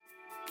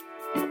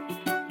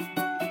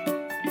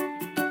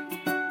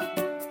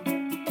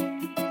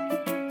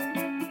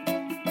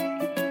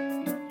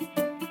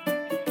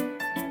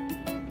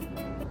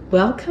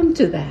Welcome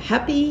to the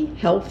Happy,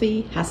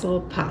 Healthy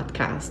Hustle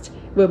podcast,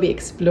 where we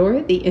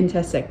explore the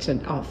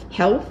intersection of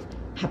health,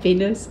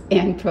 happiness,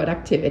 and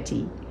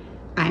productivity.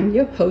 I'm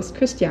your host,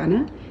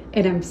 Christiana,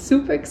 and I'm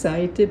super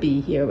excited to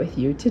be here with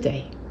you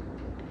today.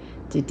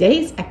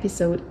 Today's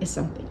episode is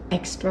something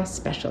extra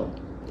special.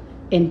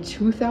 In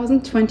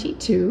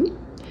 2022,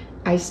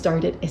 I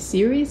started a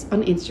series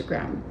on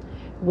Instagram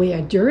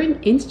where during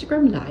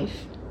Instagram Live,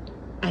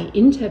 I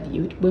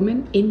interviewed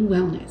women in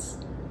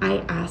wellness. I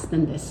asked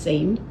them the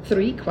same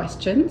 3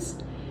 questions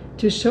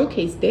to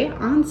showcase their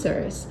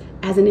answers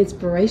as an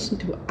inspiration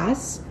to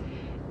us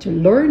to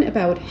learn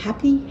about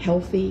happy,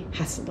 healthy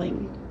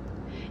hustling.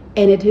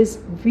 And it is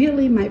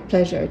really my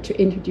pleasure to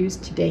introduce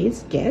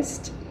today's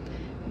guest.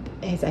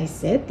 As I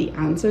said, the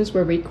answers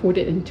were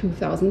recorded in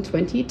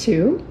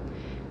 2022,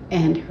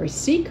 and her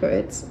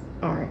secrets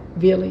are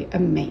really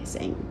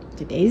amazing.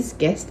 Today's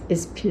guest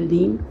is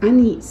Pilin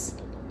Anice.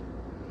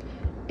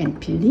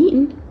 And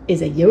Pilin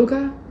is a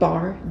yoga,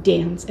 bar,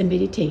 dance, and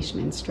meditation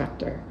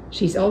instructor.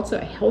 She's also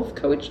a health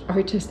coach,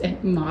 artist,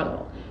 and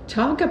model.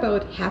 Talk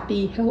about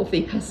happy,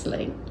 healthy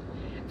hustling.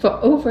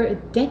 For over a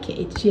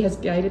decade, she has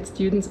guided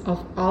students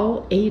of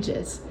all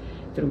ages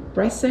through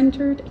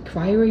breast-centered,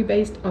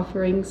 inquiry-based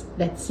offerings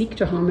that seek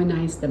to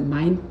harmonize the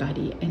mind,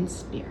 body, and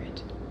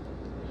spirit.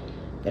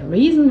 The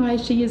reason why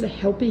she is a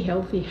happy,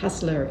 healthy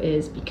hustler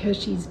is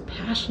because she's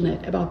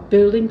passionate about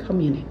building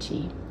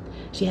community.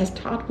 She has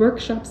taught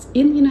workshops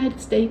in the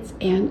United States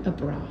and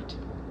abroad.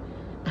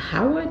 A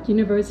Howard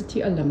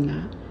University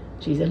alumna,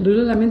 she's a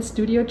Lululemon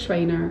studio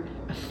trainer,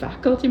 a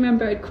faculty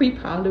member at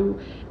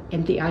Kripalu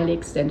and the Eile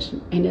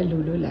Extension, and a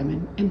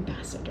Lululemon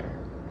ambassador.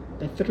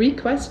 The 3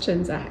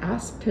 questions I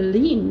asked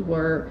Pilin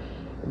were,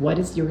 what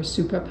is your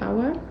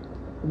superpower?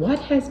 What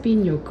has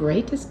been your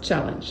greatest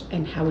challenge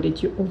and how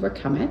did you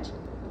overcome it?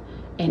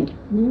 And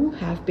who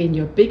have been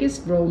your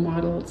biggest role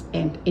models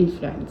and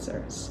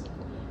influencers?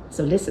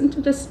 So listen to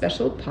this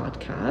special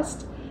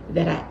podcast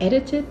that I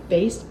edited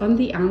based on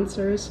the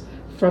answers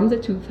from the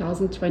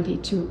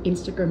 2022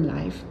 Instagram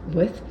Live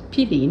with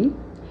Pilin.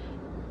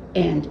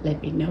 And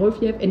let me know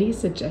if you have any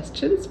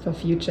suggestions for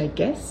future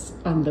guests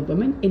on the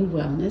Women in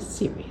Wellness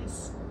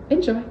series.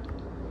 Enjoy.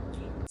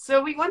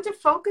 So we want to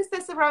focus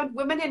this around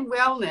women in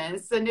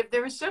wellness. And if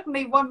there is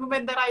certainly one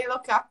woman that I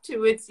look up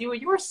to, it's you.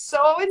 You are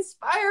so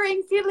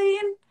inspiring,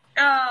 Pilin.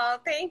 Oh,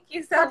 thank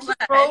you so much. Such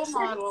a role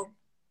model.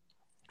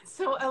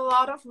 So a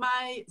lot of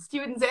my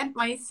students and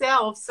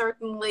myself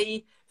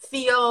certainly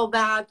feel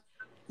that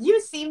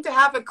you seem to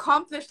have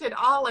accomplished it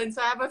all. And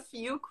so I have a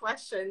few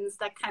questions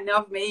that kind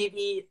of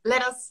maybe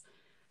let us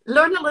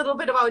learn a little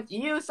bit about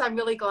you. So I'm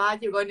really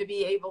glad you're going to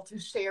be able to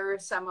share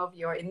some of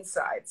your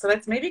insights. So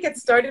let's maybe get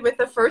started with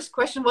the first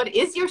question. What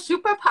is your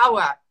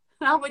superpower?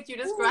 How would you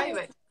describe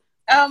it?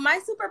 My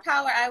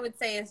superpower, I would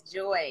say, is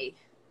joy.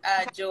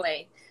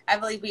 Joy. I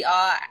believe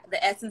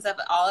the essence of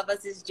all of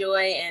us is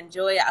joy, and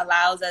joy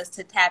allows us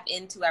to tap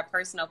into our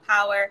personal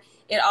power.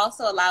 It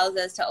also allows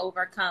us to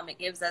overcome. It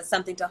gives us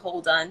something to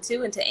hold on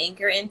to and to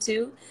anchor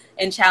into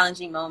in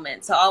challenging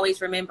moments. So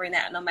always remembering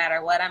that no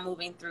matter what I'm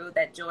moving through,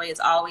 that joy is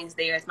always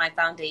there as my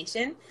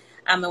foundation,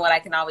 and what I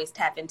can always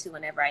tap into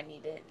whenever I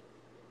need it.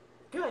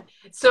 Good.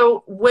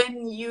 So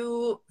when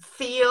you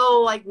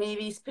feel like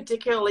maybe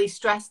particularly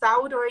stressed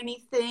out or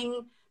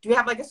anything, do you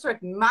have like a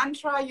certain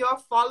mantra you're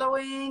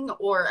following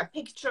or a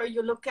picture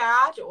you look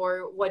at,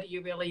 or what do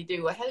you really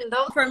do?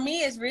 Hello. For me,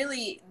 it's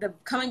really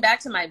coming back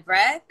to my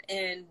breath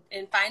and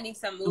finding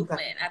some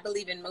movement. Okay. I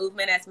believe in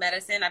movement as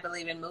medicine. I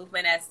believe in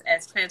movement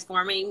as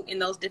transforming in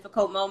those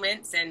difficult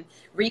moments and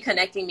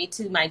reconnecting me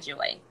to my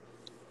joy.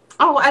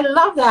 Oh, I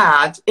love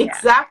that. Yeah.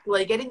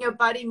 Exactly. Getting your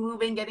body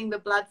moving, getting the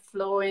blood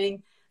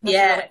flowing.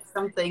 That's really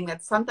something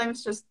that's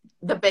sometimes just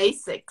the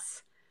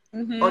basics.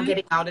 Mm-hmm. Or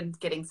getting out and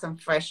getting some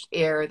fresh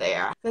air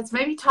there. Let's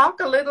maybe talk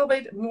a little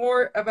bit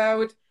more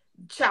about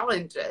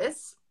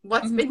challenges.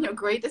 What's been your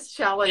greatest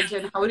challenge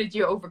and how did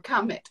you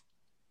overcome it?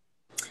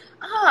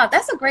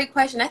 That's a great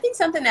question. I think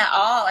something that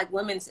all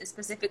women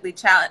specifically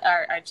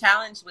are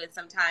challenged with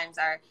sometimes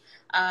are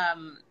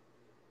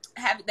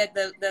have that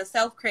the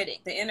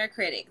self-critic, the inner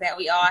critic that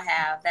we all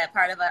have, that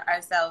part of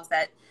ourselves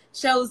that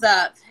shows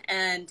up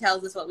and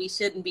tells us what we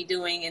shouldn't be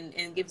doing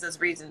and gives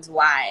us reasons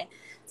why.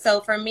 So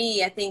for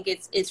me, I think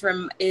it's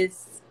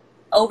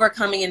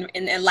overcoming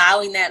and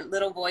allowing that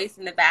little voice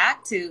in the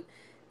back to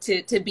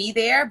be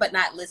there, but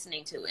not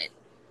listening to it.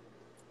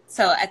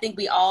 So I think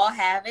we all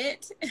have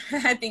it.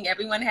 I think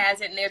everyone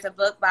has it. And there's a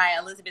book by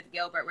Elizabeth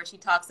Gilbert where she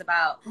talks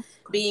about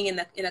being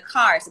in a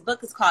car. So the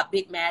book is called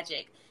Big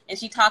Magic. And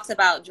she talks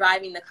about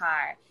driving the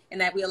car and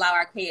that we allow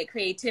our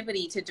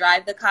creativity to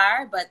drive the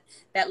car, but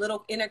that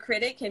little inner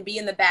critic can be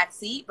in the back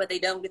seat, but they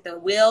don't get the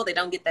wheel, they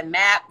don't get the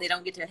map, they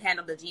don't get to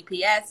handle the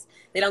GPS,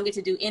 they don't get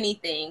to do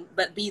anything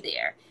but be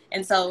there.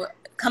 And so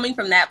coming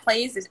from that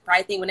place is,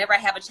 I think, whenever I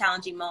have a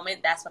challenging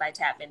moment, that's what I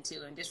tap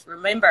into, and just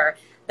remember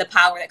the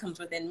power that comes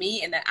within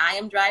me and that I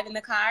am driving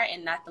the car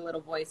and not the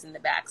little voice in the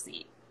back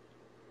seat.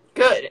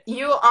 Good.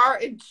 You are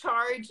in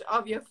charge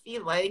of your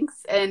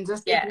feelings and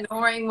just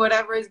ignoring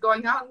whatever is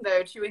going on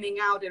there, tuning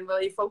out and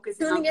really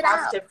focusing on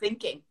positive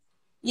thinking.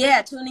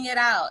 Yeah, tuning it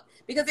out,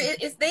 because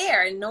it's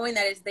there, and knowing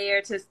that it's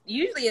there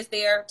usually it's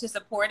there to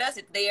support us.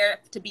 It's there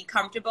to be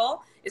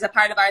comfortable. It's a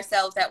part of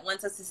ourselves that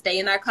wants us to stay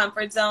in our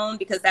comfort zone,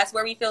 because that's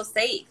where we feel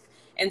safe.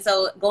 And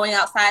so going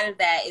outside of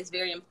that is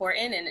very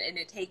important, and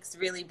it takes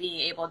really being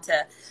able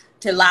to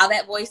allow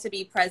that voice to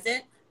be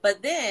present,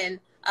 but then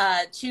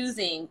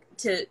choosing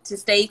to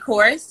stay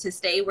course, to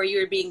stay where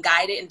you're being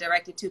guided and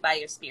directed to by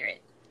your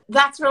spirit.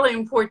 That's really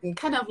important,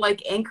 kind of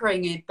like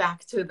anchoring it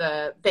back to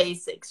the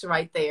basics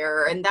right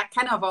there. And that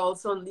kind of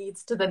also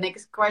leads to the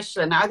next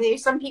question. Are there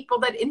some people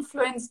that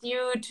influenced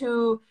you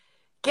to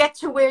get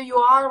to where you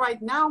are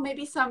right now?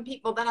 Maybe some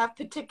people that have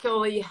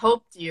particularly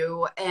helped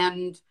you,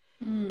 and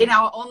in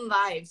our own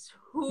lives,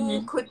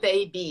 who could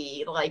they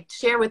be? Like,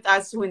 share with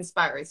us who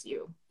inspires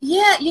you.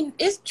 Yeah,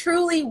 it's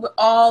truly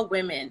all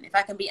women, if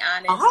I can be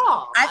honest.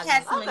 I've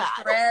had some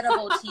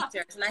incredible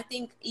teachers, and I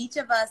think each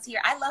of us here,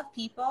 I love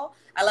people.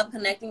 I love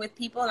connecting with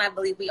people, and I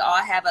believe we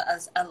all have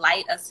a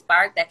light, a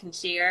spark that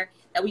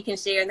we can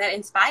share, and that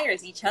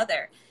inspires each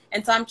other.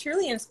 And so I'm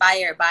truly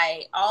inspired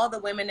by all the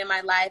women in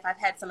my life. I've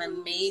had some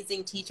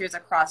amazing teachers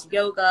across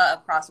yoga,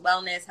 across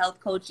wellness, health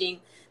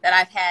coaching, that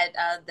I've had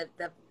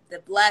the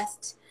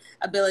blessed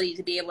ability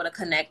to be able to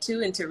connect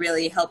to and to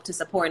really help to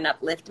support and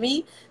uplift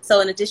me.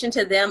 So in addition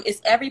to them, it's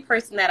every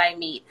person that I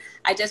meet.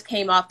 I just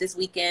came off this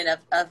weekend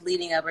of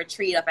leading a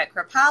retreat up at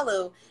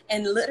Kripalu,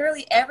 and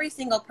literally every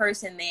single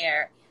person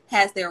there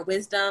has their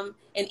wisdom,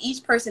 and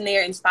each person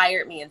there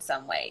inspired me in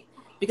some way,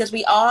 because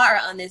we all are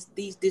on this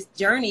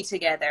journey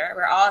together.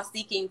 We're all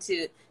seeking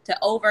to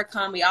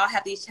overcome. We all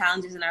have these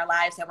challenges in our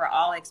lives that we're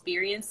all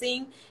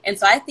experiencing. And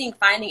so I think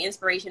finding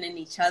inspiration in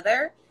each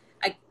other,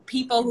 like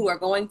people who are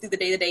going through the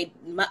day-to-day,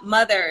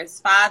 mothers,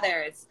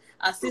 fathers,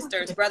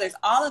 sisters, brothers,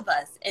 all of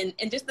us, and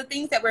just the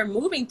things that we're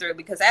moving through,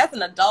 because as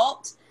an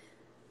adult,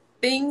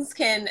 things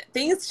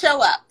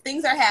show up,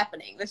 things are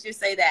happening. Let's just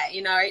say that,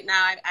 right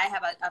now I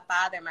have a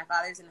father, my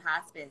father's in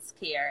hospice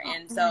care.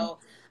 And so,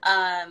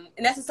 and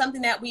that's just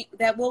something that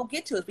we'll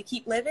get to if we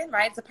keep living,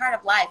 right? It's a part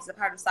of life. It's a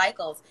part of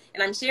cycles.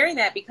 And I'm sharing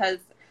that because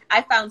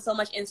I found so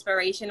much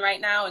inspiration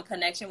right now and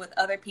connection with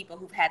other people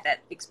who've had that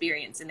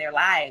experience in their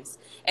lives.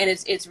 And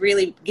it's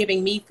really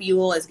giving me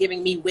fuel, it's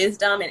giving me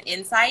wisdom and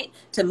insight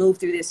to move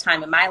through this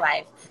time in my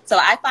life. So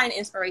I find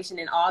inspiration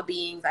in all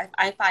beings.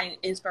 I find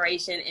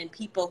inspiration in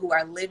people who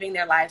are living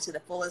their lives to the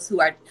fullest,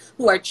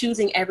 who are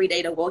choosing every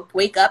day to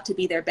wake up to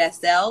be their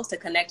best selves, to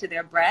connect to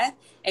their breath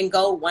and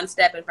go one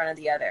step in front of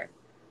the other.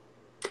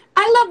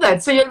 I love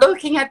that. So you're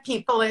looking at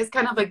people as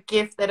kind of a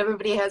gift, that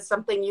everybody has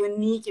something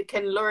unique you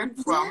can learn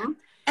from.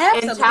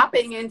 Absolutely. And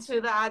tapping into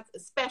that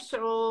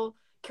special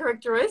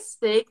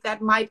characteristic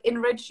that might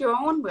enrich your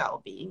own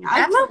well-being.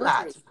 I love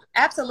that.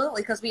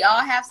 Absolutely, because we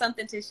all have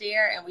something to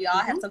share, and we all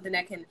have something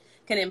that can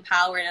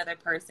empower another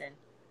person.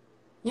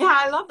 Yeah,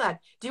 I love that.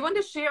 Do you want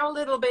to share a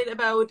little bit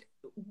about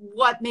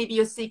what maybe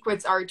your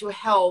secrets are to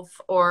health?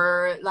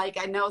 Or like,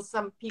 I know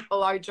some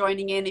people are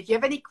joining in. If you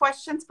have any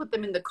questions, put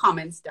them in the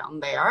comments down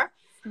there.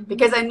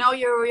 Because I know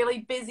you're really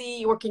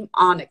busy working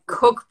on a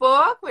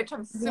cookbook, which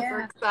I'm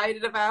super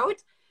excited about.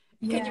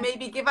 Can you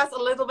maybe give us a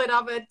little bit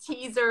of a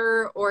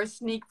teaser or a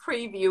sneak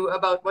preview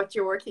about what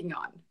you're working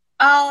on?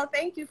 Oh,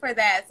 thank you for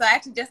that. So I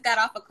actually just got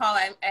off a call.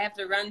 I have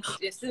to run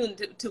soon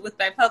to with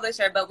my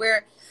publisher, but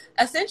we're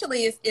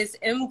essentially is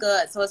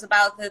Good. So it's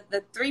about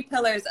the 3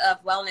 pillars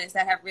of wellness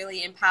that have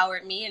really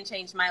empowered me and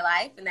changed my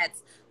life. And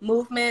that's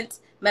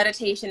movement,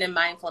 meditation, and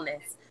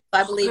mindfulness. So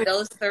I believe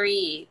those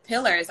 3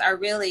 pillars are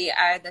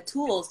the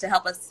tools to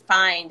help us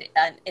find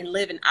and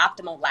live an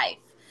optimal life.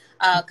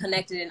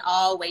 Connected in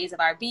all ways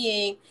of our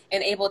being,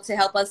 and able to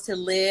help us to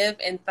live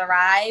and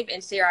thrive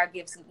and share our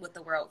gifts with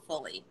the world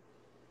fully.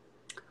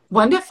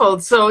 Wonderful.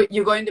 So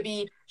you're going to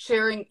be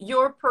sharing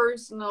your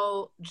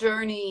personal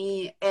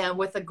journey and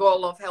with the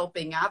goal of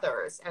helping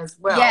others as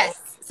well.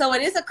 Yes. So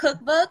it is a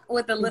cookbook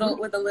with a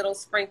little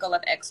sprinkle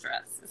of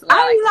extras.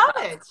 I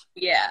love it.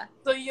 Yeah.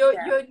 So you're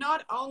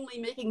not only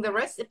making the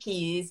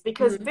recipes,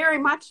 because very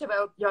much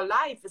about your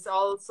life is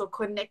also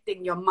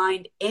connecting your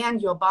mind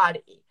and your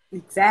body.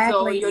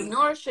 Exactly. So you're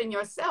nourishing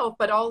yourself,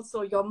 but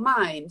also your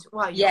mind.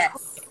 Wow.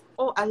 Yes.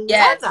 Oh, I love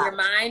that. Your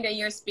mind and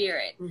your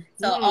spirit.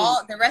 So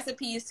all the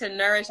recipes to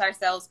nourish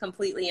ourselves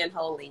completely and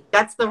wholly.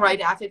 That's the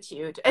right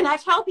attitude. And I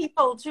tell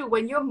people too,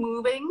 when you're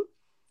moving,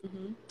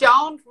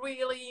 don't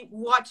really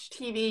watch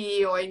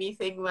TV or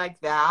anything like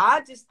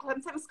that. Just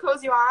sometimes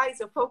close your eyes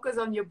or focus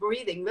on your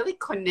breathing. Really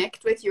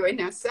connect with your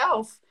inner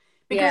self.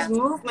 because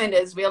movement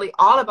is really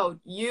all about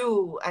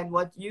you and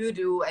what you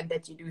do, and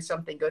that you do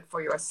something good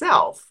for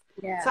yourself.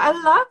 Yeah. So I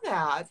love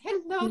that.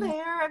 Hello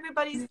there.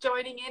 Everybody's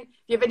joining in. If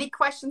you have any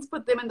questions,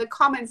 put them in the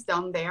comments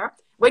down there.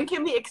 When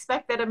can we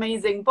expect that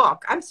amazing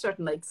book? I'm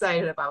certainly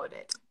excited about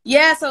it.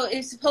 Yeah, so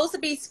it's supposed to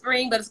be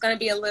spring, but it's going to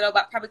be a little,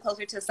 but probably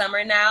closer to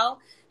summer now.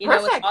 You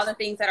know, with all the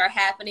things that are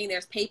happening,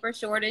 there's paper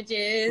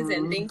shortages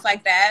and things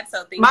like that.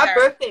 So things My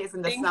birthday is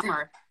in the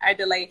summer. Are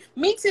delayed.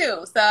 Me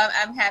too. So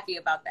I'm happy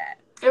about that.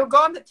 It will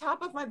go on the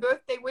top of my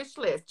birthday wish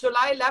list.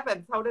 July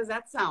 11th. How does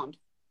that sound?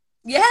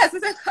 Yes,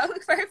 it's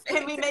perfect.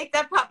 Can we make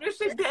that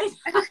publishing date?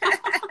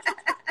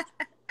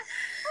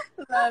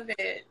 Love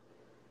it.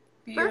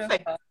 Beautiful.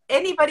 Perfect.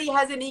 Anybody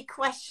has any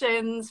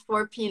questions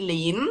for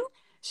Pilin?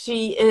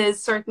 She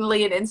is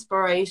certainly an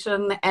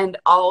inspiration, and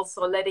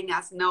also letting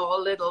us know a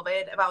little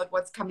bit about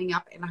what's coming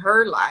up in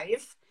her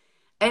life.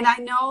 And I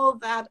know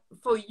that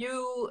for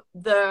you,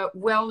 the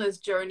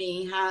wellness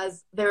journey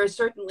there is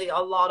certainly a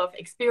lot of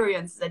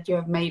experience that you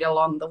have made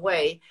along the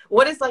way.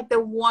 What is like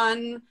the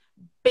one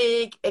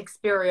big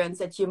experience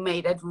that you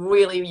made that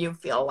really you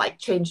feel like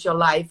changed your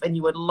life and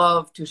you would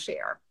love to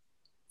share?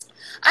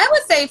 I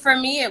would say for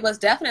me, it was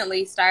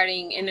definitely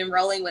starting and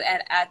enrolling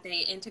at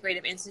the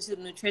Integrative Institute of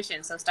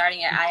Nutrition. So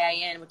starting at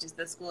IIN, which is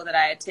the school that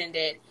I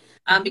attended,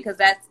 because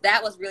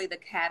that was really the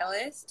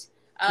catalyst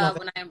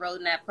when I enrolled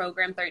in that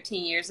program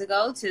 13 years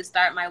ago to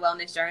start my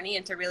wellness journey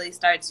and to really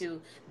start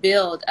to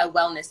build a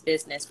wellness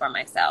business for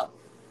myself.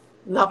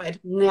 Love it.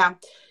 Yeah.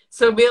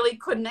 So really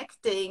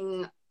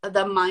connecting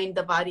the mind,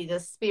 the body,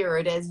 the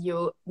spirit, as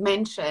you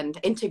mentioned,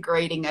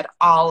 integrating it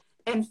all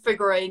and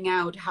figuring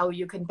out how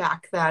you can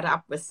back that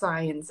up with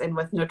science and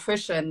with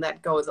nutrition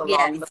that goes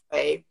along the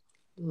way.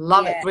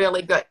 Love it.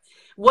 Really good.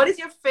 What is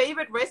your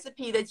favorite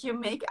recipe that you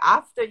make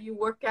after you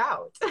work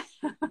out?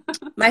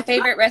 My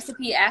favorite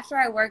recipe after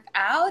I work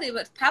out, it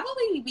would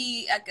probably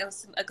be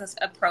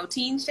a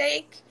protein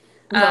shake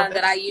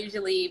that I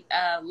usually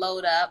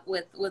load up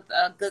with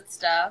good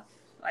stuff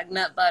like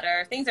nut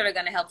butter, things that are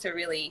going to help to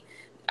really.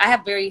 I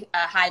have very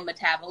high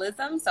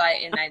metabolism, so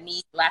I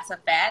need lots of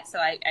fat, so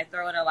I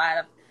throw in a lot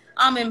of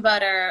almond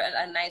butter,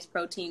 a nice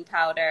protein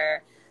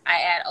powder.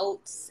 I add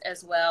oats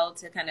as well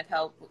to kind of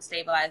help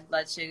stabilize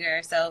blood sugar.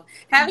 So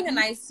having a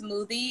nice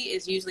smoothie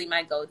is usually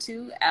my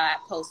go-to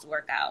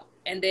post-workout,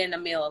 and then a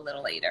meal a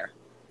little later.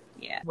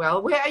 Yeah.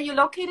 Well, where are you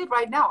located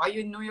right now? Are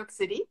you in New York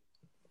City?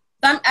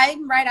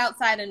 I'm right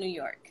outside of New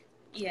York.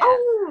 Yeah.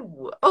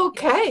 Oh,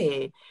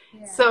 okay.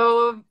 Yeah.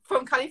 So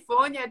from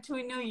California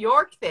to New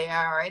York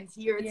there, and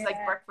here it's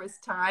like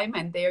breakfast time,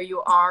 and there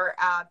you are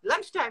at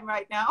lunchtime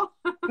right now.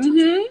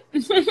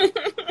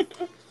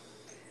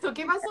 So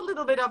give us a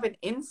little bit of an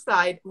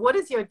insight. What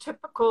does your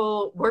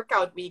typical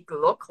workout week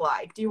look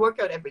like? Do you work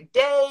out every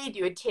day? Do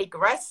you take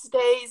rest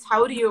days?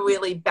 How do you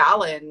really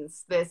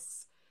balance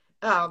this?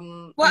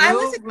 Well, I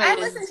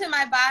listen to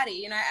my body.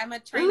 You know, I'm a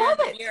trainer in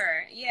the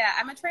mirror. Yeah,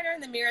 I'm a trainer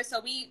in the mirror.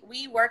 So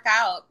we work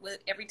out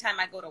every time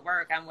I go to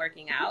work. I'm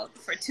working out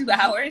for 2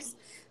 hours.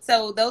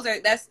 So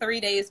that's 3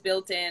 days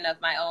built in of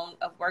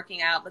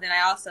working out. But then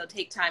I also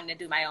take time to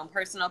do my own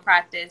personal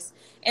practice,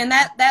 and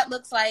that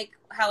looks like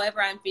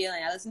however I'm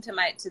feeling. I listen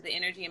to the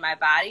energy in my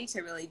body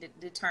to really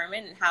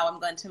determine how I'm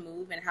going to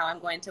move and how I'm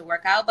going to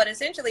work out. But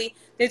essentially,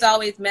 there's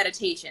always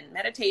meditation.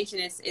 Meditation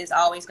is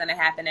always going to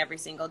happen every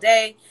single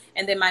day,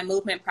 and then my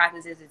movement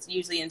practices. It's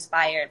usually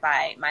inspired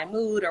by my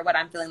mood or what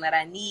I'm feeling that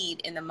I need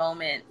in the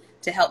moment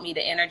to help me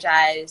to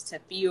energize, to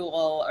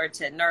fuel, or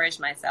to nourish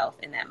myself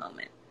in that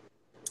moment.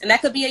 And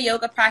that could be a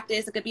yoga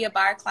practice. It could be a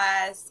bar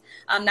class.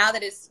 Now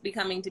that it's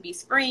becoming to be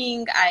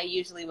spring, I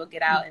usually will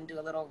get out and do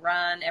a little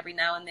run every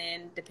now and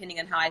then, depending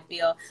on how I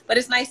feel. But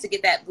it's nice to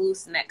get that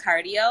boost and that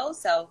cardio.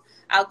 So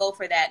I'll go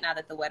for that now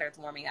that the weather is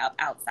warming up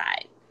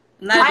outside.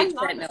 I'm not a big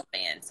treadmill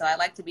fan, so I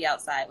like to be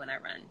outside when I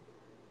run.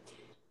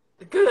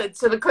 Good.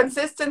 So the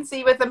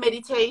consistency with the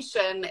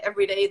meditation,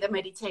 every day the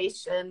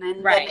meditation,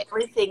 and then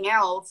everything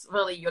else,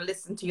 really you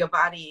listen to your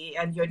body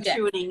and you're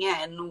tuning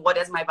in. What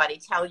does my body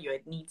tell you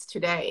it needs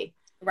today?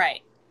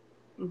 Right.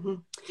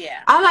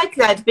 Yeah. I like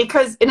that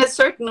because in a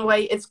certain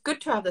way, it's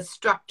good to have the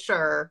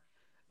structure.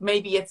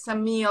 Maybe it's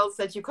some meals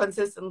that you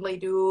consistently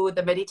do,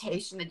 the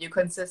meditation that you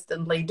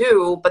consistently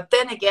do. But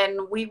then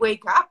again, we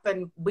wake up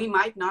and we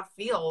might not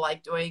feel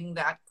like doing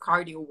that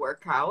cardio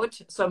workout.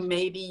 So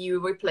maybe you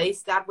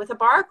replace that with a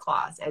bar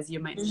class, as you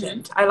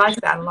mentioned. I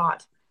like that a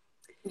lot.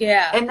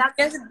 Yeah. And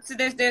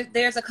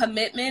there's a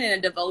commitment and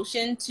a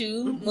devotion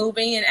to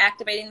moving and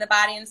activating the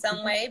body in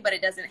some way, but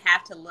it doesn't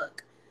have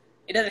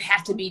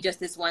to be just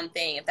this one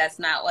thing if that's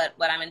not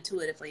what I'm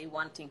intuitively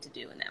wanting to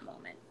do in that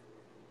moment.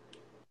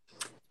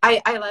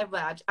 I love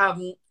that.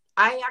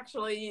 I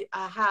actually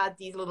had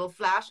these little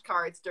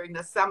flashcards during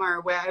the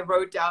summer where I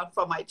wrote down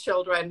for my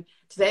children,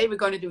 today we're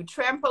going to do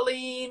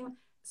trampoline,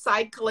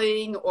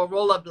 cycling, or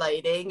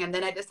rollerblading. And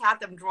then I just had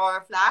them draw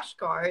a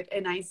flashcard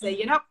and I say,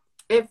 you know,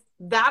 if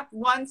that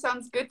one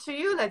sounds good to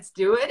you, let's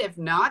do it. If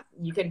not,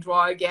 you can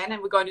draw again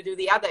and we're going to do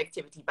the other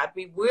activity. But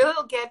we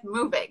will get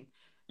moving.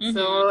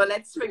 So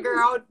let's figure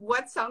out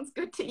what sounds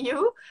good to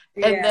you.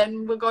 And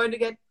then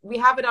we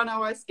have it on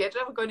our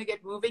schedule. We're going to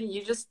get moving.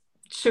 You just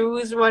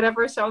choose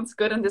whatever sounds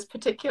good in this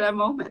particular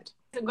moment.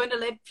 I'm going to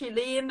let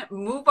Pilin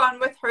move on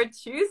with her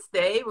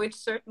Tuesday, which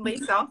certainly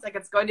sounds like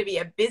it's going to be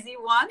a busy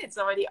one. It's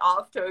already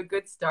off to a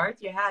good start.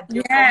 You had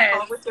your phone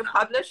call with your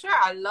publisher.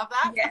 I love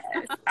that. Yes,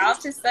 off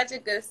to such a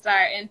good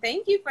start. And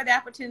thank you for the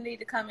opportunity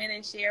to come in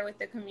and share with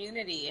the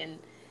community and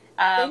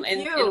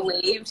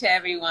wave to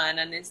everyone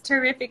on this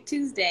terrific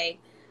Tuesday.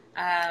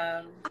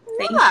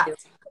 Thank you.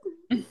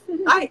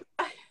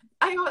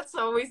 I also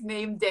always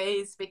name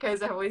days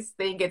because I always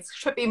think it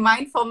should be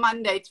Mindful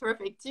Monday,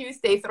 Terrific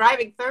Tuesday,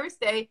 Thriving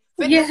Thursday,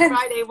 Fitness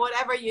Friday,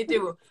 whatever you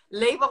do.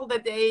 Label the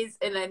days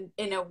in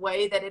a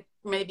way that it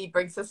maybe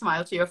brings a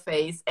smile to your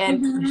face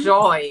and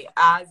joy,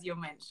 as you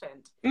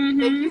mentioned.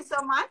 Thank you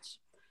so much.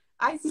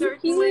 I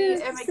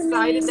certainly am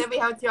excited that we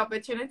had the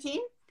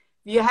opportunity.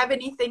 If you have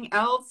anything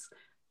else,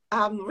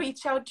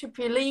 reach out to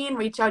Pilin,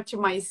 reach out to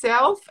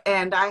myself,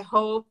 and I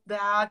hope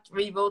that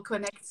we will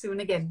connect soon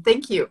again.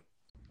 Thank you.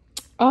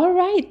 All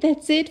right,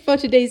 that's it for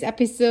today's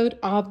episode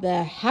of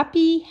the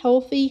Happy,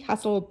 Healthy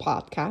Hustle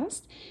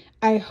podcast.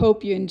 I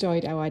hope you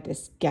enjoyed our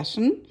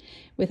discussion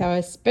with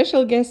our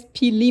special guest,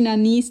 Pilin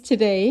Anice,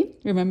 today.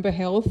 Remember,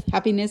 health,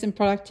 happiness, and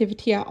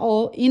productivity are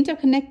all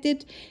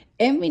interconnected,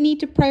 and we need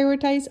to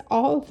prioritize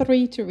all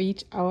three to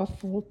reach our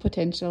full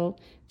potential.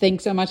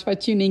 Thanks so much for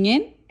tuning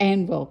in,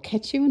 and we'll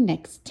catch you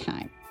next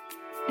time.